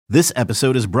This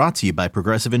episode is brought to you by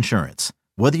Progressive Insurance.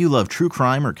 Whether you love true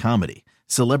crime or comedy,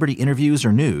 celebrity interviews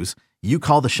or news, you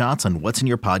call the shots on what's in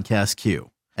your podcast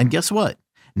queue. And guess what?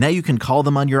 Now you can call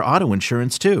them on your auto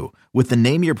insurance too with the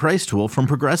Name Your Price tool from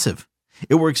Progressive.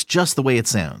 It works just the way it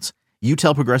sounds. You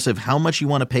tell Progressive how much you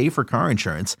want to pay for car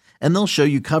insurance, and they'll show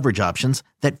you coverage options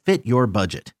that fit your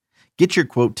budget. Get your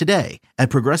quote today at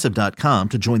Progressive.com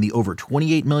to join the over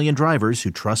 28 million drivers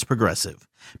who trust Progressive.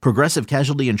 Progressive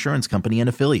Casualty Insurance Company and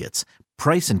Affiliates.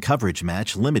 Price and coverage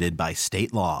match limited by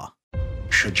state law.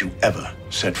 Should you ever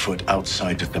set foot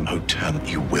outside of the hotel,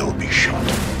 you will be shot.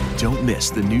 Don't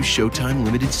miss the new Showtime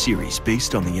limited series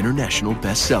based on the international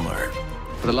bestseller.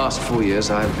 For the last 4 years,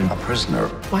 I've been a prisoner.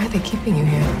 Why are they keeping you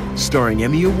here? Starring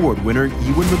Emmy Award winner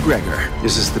Ewan McGregor.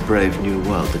 This is the brave new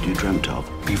world that you dreamt of.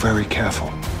 Be very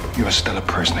careful. You are still a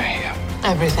prisoner here.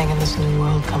 Everything in this new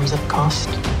world comes at cost.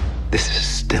 This is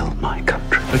still my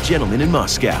country. A Gentleman in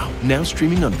Moscow. Now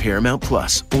streaming on Paramount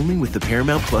Plus. Only with the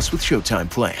Paramount Plus with Showtime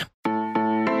plan.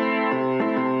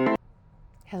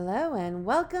 Hello and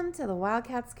welcome to the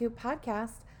Wildcat Scoop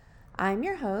podcast. I'm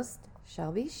your host,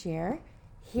 Shelby Shear,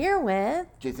 here with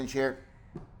Jason Shear.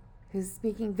 who's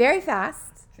speaking very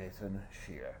fast. Jason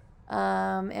Shear.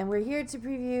 And we're here to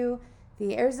preview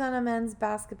the Arizona men's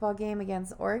basketball game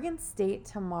against Oregon State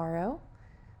tomorrow.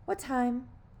 What time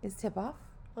is tip-off?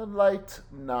 A light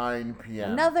 9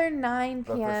 p.m. Another 9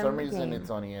 p.m. But for some reason, game. it's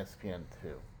on ESPN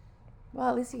too. Well,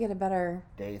 at least you get a better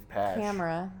Dave Pash,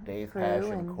 camera Dave crew Pash,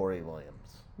 and Corey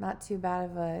Williams. Not too bad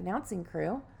of an announcing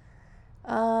crew.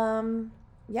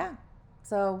 Yeah.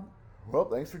 So Well,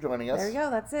 thanks for joining us. there you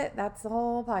go. That's it. That's the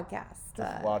whole podcast.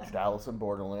 Just watched Alice in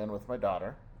Borderland with my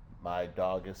daughter. My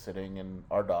dog is sitting, and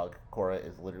our dog, Cora,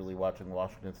 is literally watching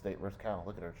Washington State versus Cal.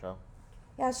 Look at her, Shell.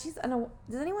 Yeah, does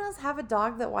anyone else have a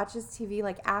dog that watches TV,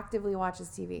 like actively watches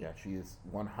TV? Yeah, she is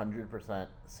 100%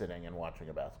 sitting and watching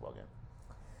a basketball game.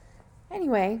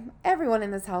 Anyway, everyone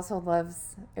in this household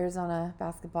loves Arizona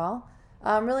basketball.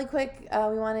 Really quick,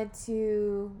 we wanted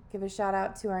to give a shout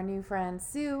out to our new friend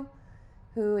Sue,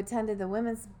 who attended the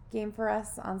women's game for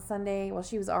us on Sunday. Well,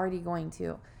 she was already going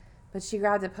to, but she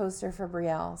grabbed a poster for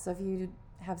Brielle. So if you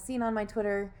have seen on my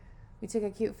Twitter, we took a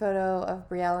cute photo of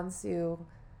Brielle and Sue,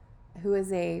 who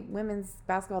is a women's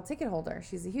basketball ticket holder.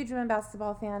 She's a huge women's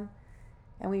basketball fan,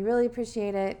 and we really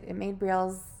appreciate it. It made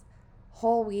Brielle's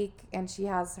whole week, and she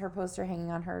has her poster hanging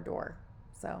on her door.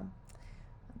 So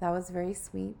that was very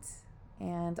sweet.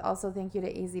 And also thank you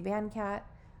to AZ Bandcat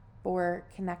for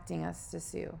connecting us to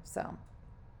Sue. So,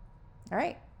 all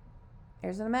right,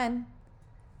 Arizona men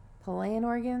playing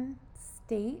Oregon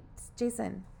State.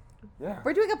 Jason, Yeah.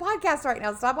 we're doing a podcast right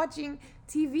now. Stop watching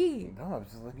TV. No, I was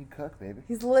just letting you cook, baby.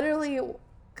 He's literally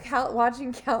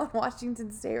watching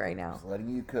Washington State right now. Just letting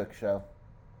you cook, Shell.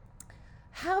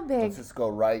 How big Let's just go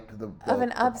right to the of an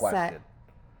the upset question.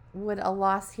 would a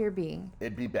loss here be?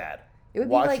 It'd be bad. It would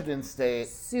Washington be State.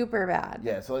 super bad.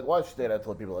 Yeah, so like Washington State, I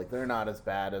told people like they're not as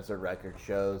bad as their record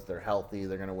shows. They're healthy.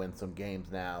 They're gonna win some games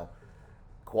now.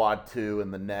 Quad 2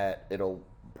 in the net. It'll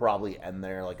probably end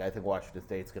there. Like I think Washington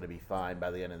State's gonna be fine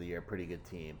by the end of the year. Pretty good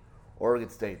team. Oregon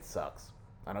State sucks.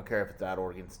 I don't care if it's at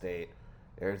Oregon State.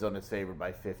 Arizona's favored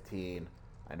by 15.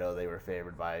 I know they were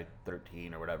favored by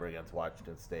 13 or whatever against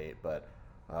Washington State, but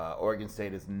Oregon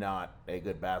State is not a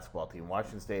good basketball team.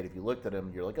 Washington State, if you looked at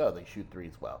them, you're like, oh, they shoot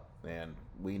threes well. And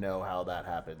we know how that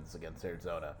happens against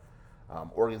Arizona.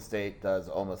 Oregon State does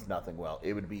almost nothing well.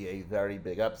 It would be a very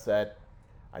big upset.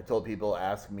 I told people,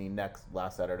 ask me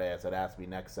last Saturday. I said, ask me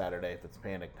next Saturday if it's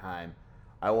panic time.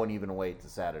 I won't even wait to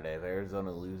Saturday. If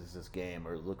Arizona loses this game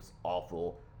or looks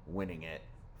awful winning it,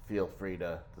 feel free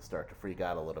to start to freak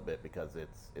out a little bit because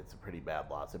it's a pretty bad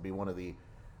loss. It'd be one of the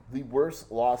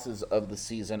worst losses of the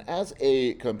season. As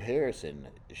a comparison,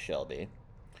 Shelby,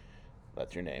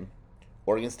 that's your name.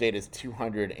 Oregon State is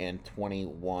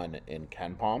 221 in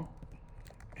KenPom.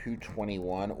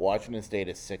 221. Washington State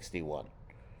is 61.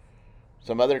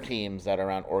 Some other teams that are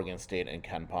around Oregon State and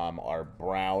KenPom are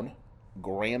Brown,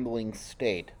 Grambling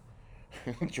State.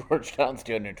 Georgetown's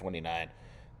 229.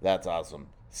 That's awesome.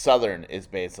 Southern is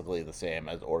basically the same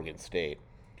as Oregon State.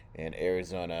 And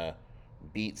Arizona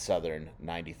beat Southern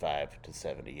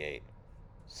 95-78.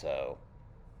 So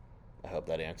I hope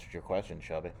that answered your question,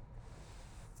 Shelby.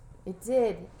 It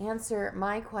did answer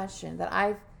my question that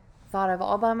I've thought of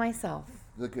all by myself.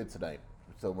 You look good tonight.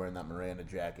 You're still wearing that Miranda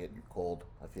jacket. You're cold.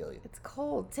 I feel you. It's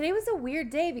cold. Today was a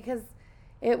weird day because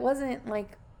it wasn't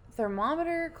like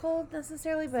thermometer cold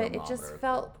necessarily, but it just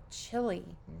felt chilly.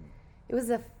 It was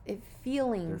it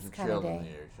feelings kind of day. There's a chill in the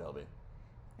air, Shelby.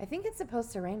 I think it's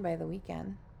supposed to rain by the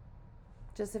weekend.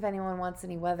 Just if anyone wants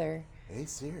any weather. Hey,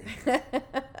 Siri.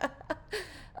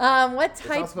 What It's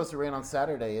type? not supposed to rain on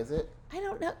Saturday, is it? I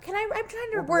don't know. I'm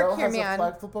trying to Well, work Brielle here, has man. a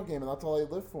flag football game, and that's all I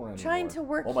live for anymore. Trying to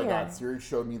work Oh my here. God, Siri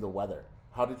showed me the weather.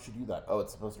 How did she do that? Oh,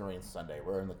 it's supposed to rain Sunday.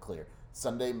 We're in the clear.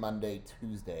 Sunday, Monday,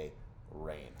 Tuesday,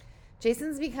 rain.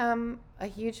 Jason's become a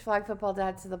huge flag football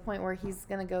dad to the point where he's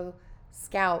going to go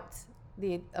scout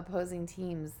the opposing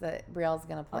teams that Brielle's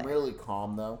going to play. I'm really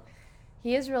calm, though.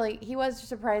 He was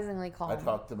surprisingly calm. I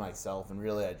talk to myself, and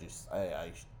really, I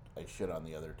shit on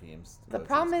the other teams. The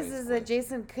problem is that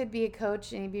Jason could be a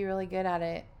coach and he'd be really good at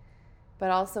it,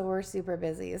 but also we're super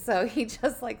busy, so he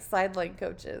just like sideline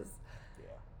coaches.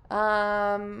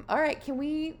 Yeah. All right, can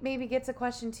we maybe get to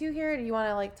question 2 here? Or do you want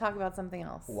to like talk about something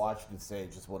else? Washington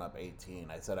State just went up 18.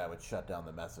 I said I would shut down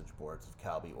the message boards if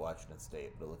Cal beat Washington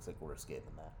State, but it looks like we're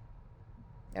escaping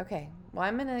that. Okay, well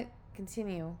I'm gonna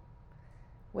continue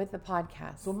with the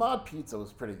podcast. So Mod Pizza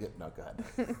was pretty good. No, go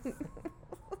ahead.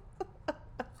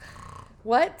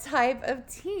 What type of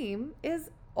team is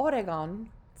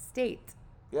Oregon State?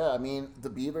 Yeah, I mean,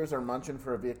 the Beavers are munching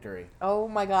for a victory. Oh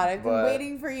my God, I've been But,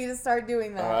 waiting for you to start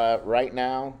doing that. Right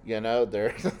now,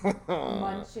 they're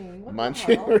Munching. What munching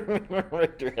the hell? for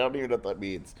victory. I don't even know what that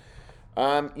means.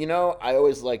 I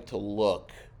always like to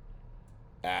look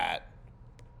at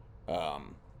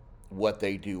what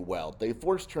they do well. They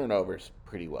force turnovers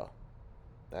pretty well.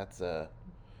 That's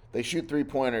they shoot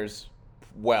 3-pointers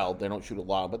well. They don't shoot a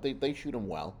lot, but they shoot them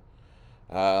well.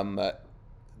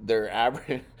 Their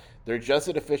average, their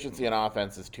adjusted efficiency on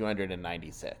offense is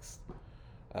 296.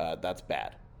 That's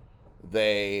bad.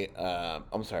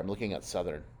 I'm sorry, I'm looking at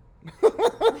Southern.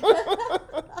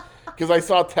 Because I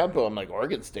saw tempo. I'm like,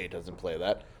 Oregon State doesn't play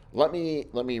that. Let me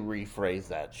rephrase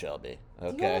that, Shelby.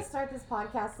 Okay. Do you want to start this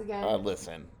podcast again?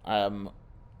 Listen.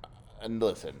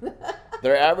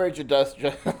 Their average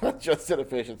adjusted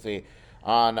efficiency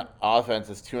on offense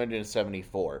is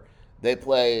 274. They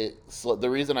play. The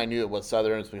reason I knew it was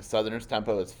Southern is because Southern's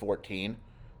tempo is 14,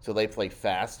 so they play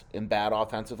fast and bad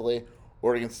offensively.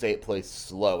 Oregon State plays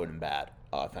slow and bad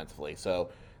offensively,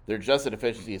 so their adjusted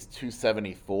efficiency is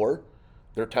 274.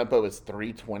 Their tempo is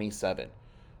 327.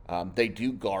 They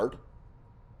do guard.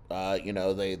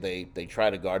 They try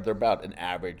to guard. They're about an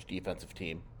average defensive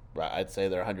team. Right? I'd say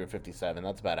they're 157.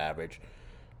 That's about average.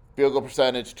 Field goal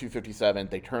percentage, 257.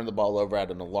 They turn the ball over at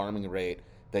an alarming rate.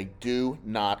 They do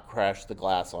not crash the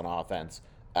glass on offense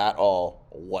at all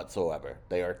whatsoever.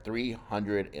 They are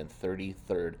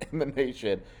 333rd in the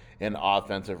nation in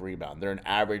offensive rebound. They're an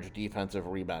average defensive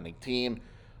rebounding team.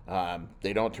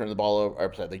 They don't turn the ball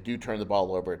over. They do turn the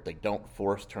ball over. They don't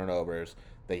force turnovers.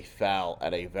 They foul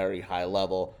at a very high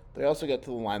level. They also get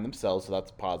to the line themselves, so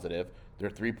that's positive. Their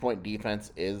three-point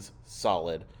defense is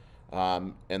solid,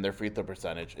 and their free throw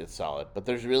percentage is solid. But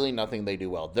there's really nothing they do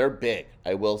well. They're big.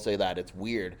 I will say that. It's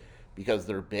weird because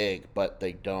they're big, but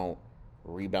they don't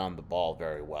rebound the ball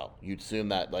very well. You'd assume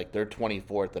that like they're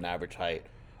 24th in average height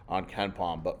on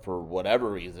KenPom, but for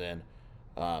whatever reason,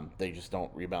 they just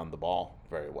don't rebound the ball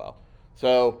very well.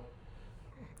 So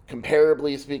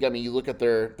comparably speaking, I mean, you look at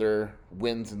their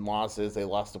wins and losses. They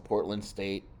lost to Portland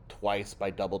State twice by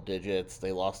double digits.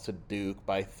 They lost to Duke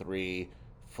by 3.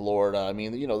 Florida, I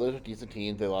mean, those are decent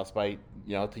teams. They lost by,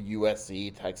 to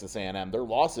USC, Texas A&M. Their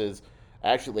losses,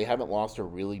 actually, they haven't lost to a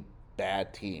really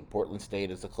bad team. Portland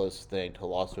State is the closest thing to a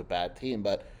loss to a bad team.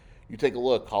 But you take a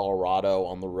look, Colorado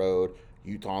on the road,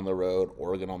 Utah on the road,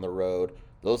 Oregon on the road.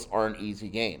 Those aren't easy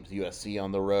games. USC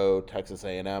on the road, Texas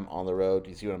A&M on the road.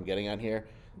 Do you see what I'm getting at here?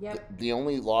 Yep. The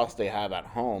only loss they have at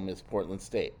home is Portland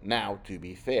State. Now, to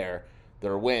be fair,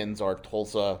 their wins are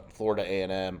Tulsa, Florida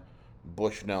A&M,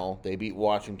 Bushnell. They beat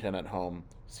Washington at home,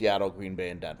 Seattle, Green Bay,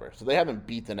 and Denver. So they haven't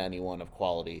beaten anyone of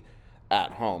quality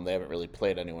at home. They haven't really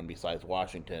played anyone besides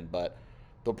Washington, but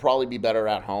they'll probably be better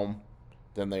at home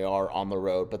than they are on the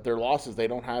road. But their losses, they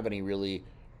don't have any really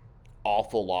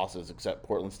awful losses, except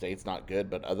Portland State's not good.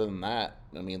 But other than that,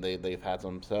 I mean, they've had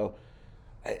some. So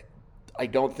I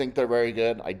don't think they're very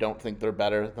good. I don't think they're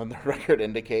better than their record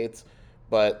indicates.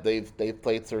 But they've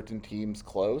played certain teams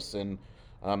close, and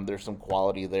there's some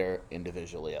quality there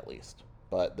individually at least.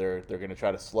 But they're going to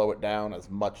try to slow it down as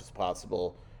much as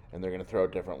possible, and they're going to throw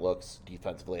different looks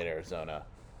defensively at Arizona,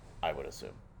 I would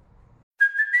assume.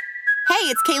 Hey,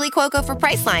 it's Kaylee Cuoco for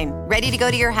Priceline. Ready to go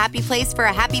to your happy place for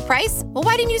a happy price? Well,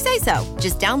 why didn't you say so?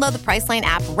 Just download the Priceline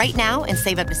app right now and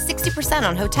save up to 60%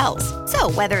 on hotels.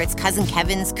 So whether it's Cousin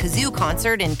Kevin's Kazoo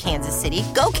Concert in Kansas City,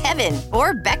 go Kevin,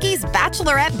 or Becky's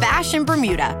Bachelorette Bash in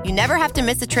Bermuda, you never have to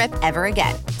miss a trip ever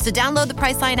again. So download the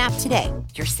Priceline app today.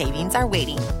 Your savings are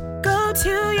waiting. Go to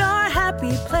your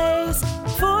happy place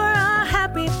for a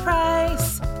happy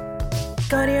price.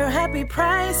 Go to your happy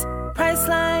price,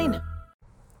 Priceline.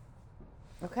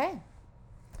 Okay.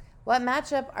 What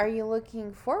matchup are you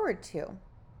looking forward to,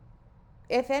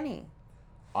 if any?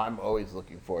 I'm always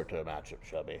looking forward to a matchup,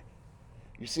 Shelby.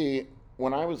 You see,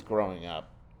 when I was growing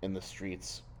up in the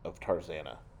streets of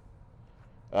Tarzana,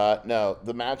 no,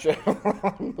 the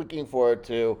matchup I'm looking forward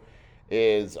to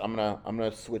is I'm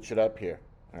gonna switch it up here.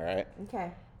 All right.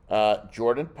 Okay.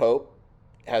 Jordan Pope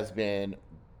has been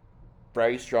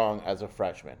very strong as a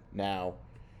freshman. Now,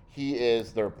 he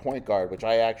is their point guard, which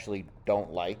I actually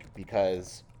don't like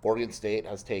because Oregon State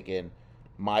has taken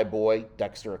my boy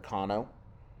Dexter Akano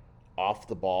off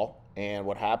the ball. And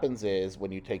what happens is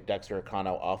when you take Dexter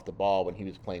Akano off the ball when he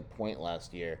was playing point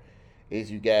last year, is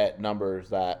you get numbers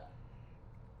that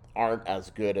aren't as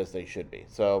good as they should be.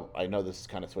 So I know this is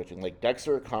kind of switching. Like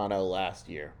Dexter Akano last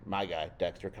year, my guy,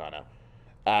 Dexter Akano,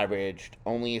 averaged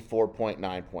only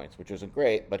 4.9 points, which isn't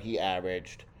great, but he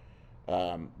averaged,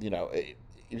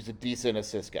 he was a decent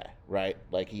assist guy, right?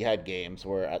 Like he had games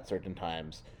where at certain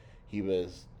times he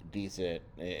was decent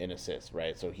in assists,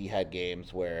 right? So he had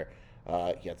games where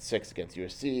he had 6 against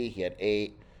USC, he had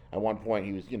 8. At one point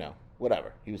he was,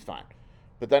 whatever, he was fine.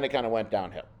 But then it kind of went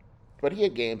downhill. But he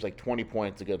had games like 20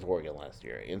 points against Oregon last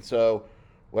year. And so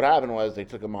what happened was they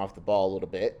took him off the ball a little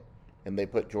bit, and they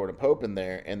put Jordan Pope in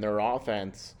there, and their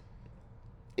offense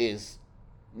is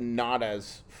not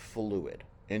as fluid.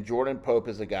 And Jordan Pope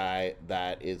is a guy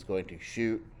that is going to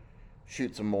shoot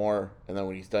some more, and then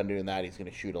when he's done doing that, he's going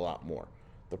to shoot a lot more.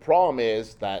 The problem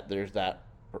is that there's that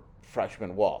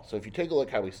freshman wall. So if you take a look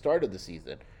how we started the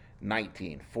season,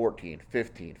 19, 14,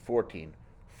 15, 14,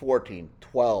 14,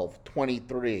 12,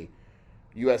 23,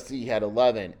 USC had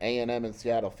 11, A&M in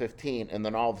Seattle 15, and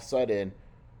then all of a sudden,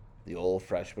 the old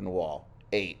freshman wall,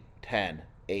 8, 10,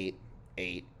 8,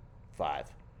 8, 5.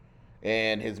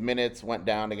 And his minutes went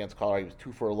down against Colorado. He was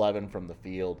 2 for 11 from the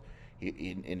field.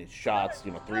 In his shots,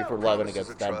 3 for 11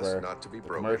 against Denver. The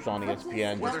commercial on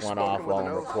ESPN just went off while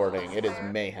I'm recording. It is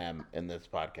mayhem in this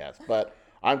podcast. But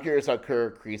I'm curious how Kerr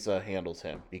Kriisa handles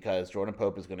him because Jordan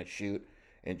Pope is going to shoot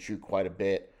quite a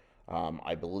bit.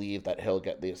 I believe that he'll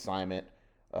get the assignment.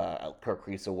 Kerr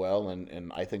Kriisa will,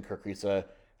 and I think Kerr Kriisa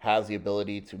has the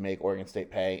ability to make Oregon State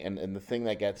pay. And the thing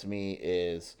that gets me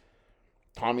is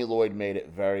Tommy Lloyd made it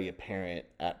very apparent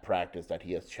at practice that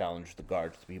he has challenged the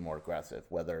guards to be more aggressive,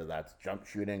 whether that's jump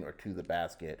shooting or to the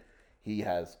basket. He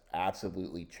has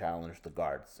absolutely challenged the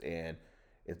guards. And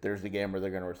if there's a game where they're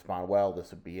going to respond well,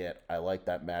 this would be it. I like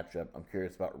that matchup. I'm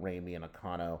curious about Ramey and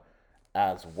Akano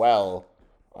as well.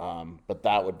 But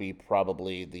that would be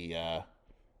probably the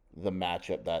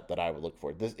matchup that I would look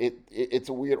for. It's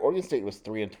a weird. Oregon State was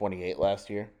 3-28 last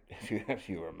year, if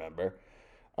you remember,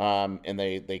 and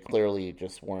they clearly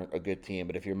just weren't a good team.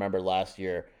 But if you remember last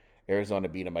year, Arizona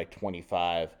beat them by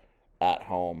 25 at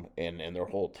home, and their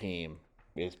whole team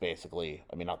is basically,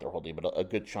 not their whole team, but a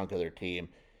good chunk of their team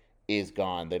is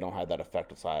gone. They don't have that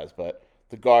effective size. But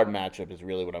the guard matchup is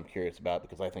really what I'm curious about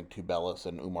because I think Tubelis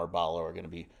and Oumar Ballo are going to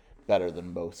be better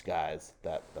than most guys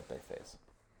that they face.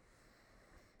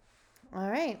 All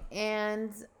right.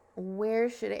 And where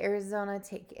should Arizona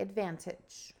take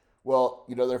advantage? Well,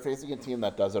 they're facing a team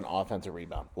that does an offensive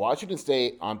rebound. Washington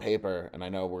State on paper, and I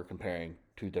know we're comparing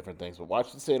two different things, but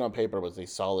Washington State on paper was a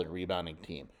solid rebounding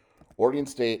team. Oregon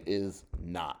State is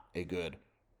not a good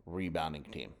rebounding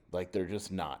team. Like, they're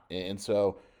just not. And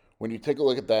so when you take a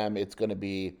look at them, it's going to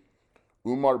be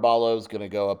Oumar Ballo is going to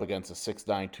go up against a 6'9",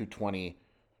 220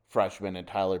 freshman and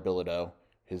Tyler Bilodeau.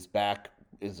 His backup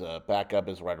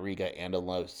is Rodrigo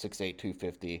Andello, 6'8",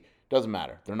 250. Doesn't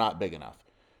matter. They're not big enough.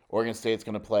 Oregon State's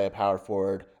going to play a power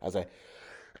forward as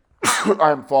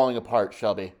I'm falling apart,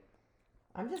 Shelby.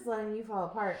 I'm just letting you fall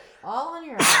apart all on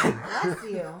your own. Bless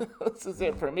you. This is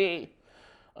it for me.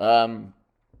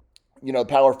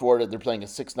 Power forward, they're playing a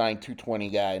 6'9", 220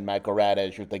 guy, and Michael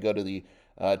Radej. If they go to the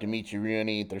Dimitri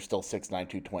Rooney, they're still 6'9",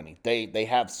 220. They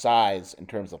have size in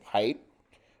terms of height,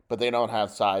 but they don't have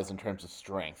size in terms of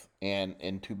strength. And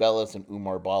Tubelis and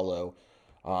Oumar Ballo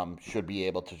should be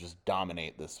able to just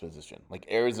dominate this position. Like,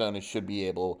 Arizona should be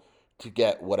able to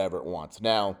get whatever it wants.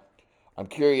 Now, I'm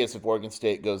curious if Oregon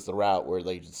State goes the route where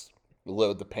they just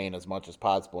load the paint as much as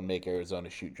possible and make Arizona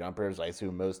shoot jumpers. I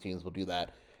assume most teams will do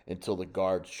that until the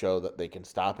guards show that they can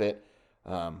stop it.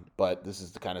 But this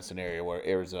is the kind of scenario where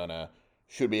Arizona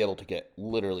should be able to get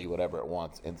literally whatever it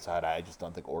wants inside. I just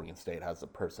don't think Oregon State has the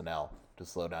personnel to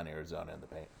slow down Arizona in the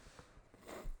paint.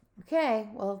 Okay,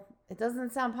 well, it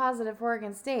doesn't sound positive for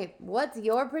Oregon State. What's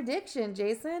your prediction,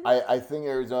 Jason? I think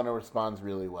Arizona responds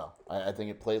really well. I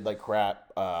think it played like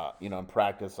crap. In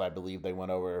practice, I believe they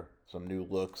went over some new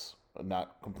looks,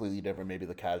 not completely different. Maybe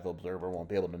the casual observer won't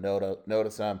be able to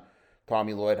notice them.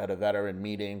 Tommy Lloyd had a veteran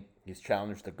meeting. He's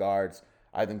challenged the guards.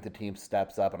 I think the team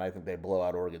steps up, and I think they blow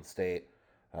out Oregon State.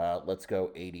 Let's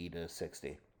go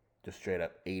 80-60. Just straight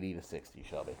up 80-60,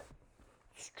 Shelby.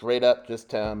 Straight up, just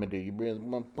tell me, do you really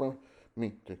want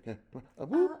me to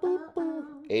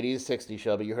 80-60,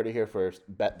 Shelby. You heard it here first.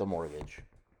 Bet the mortgage.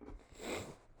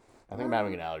 I think I'm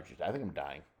having an allergy. I think I'm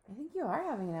dying. I think you are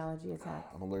having an allergy attack.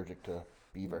 I'm allergic to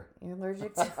beaver. You're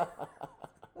allergic to...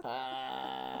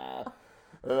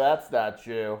 That's not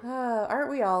true. Aren't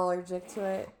we all allergic to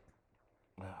it?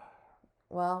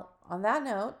 Well, on that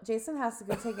note, Jason has to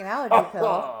go take an allergy pill.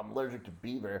 I'm allergic to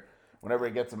beaver. Whenever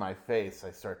it gets in my face,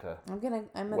 I start to...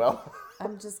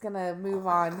 I'm just gonna move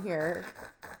on here.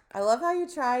 I love how you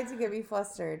tried to get me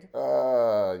flustered.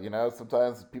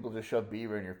 Sometimes people just shove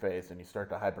beaver in your face and you start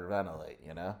to hyperventilate,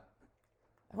 I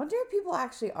wonder if people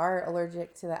actually are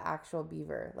allergic to the actual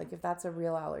beaver. Like, if that's a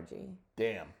real allergy.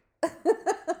 Damn.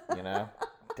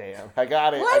 Damn. I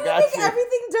got it. Why do you make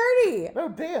everything dirty? No,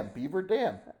 damn. Beaver,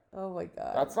 damn. Oh, my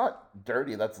God. That's not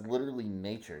dirty. That's literally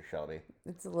nature, Shelby.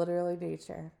 It's literally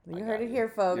nature. You heard it here,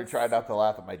 folks. You're trying not to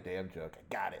laugh at my damn joke. I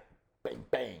got it. Bang,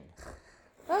 bang.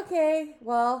 Okay,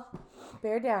 well,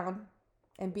 bear down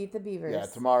and beat the beavers. Yeah,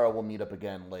 tomorrow we'll meet up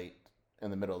again late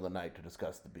in the middle of the night to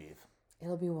discuss the beef.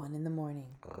 It'll be 1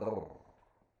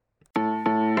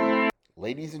 a.m.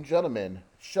 Ladies and gentlemen,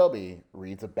 Shelby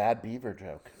reads a bad beaver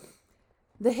joke.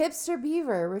 The hipster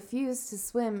beaver refused to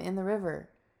swim in the river.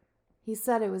 He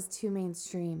said it was too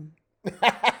mainstream. You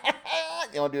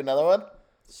want to do another one?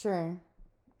 Sure.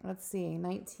 Let's see.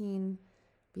 19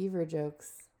 beaver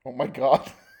jokes. Oh my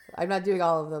God. I'm not doing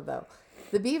all of them, though.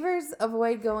 The beavers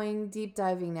avoid going deep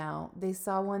diving now. They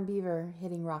saw one beaver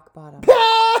hitting rock bottom.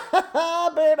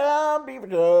 Bear down, beaver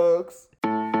jokes.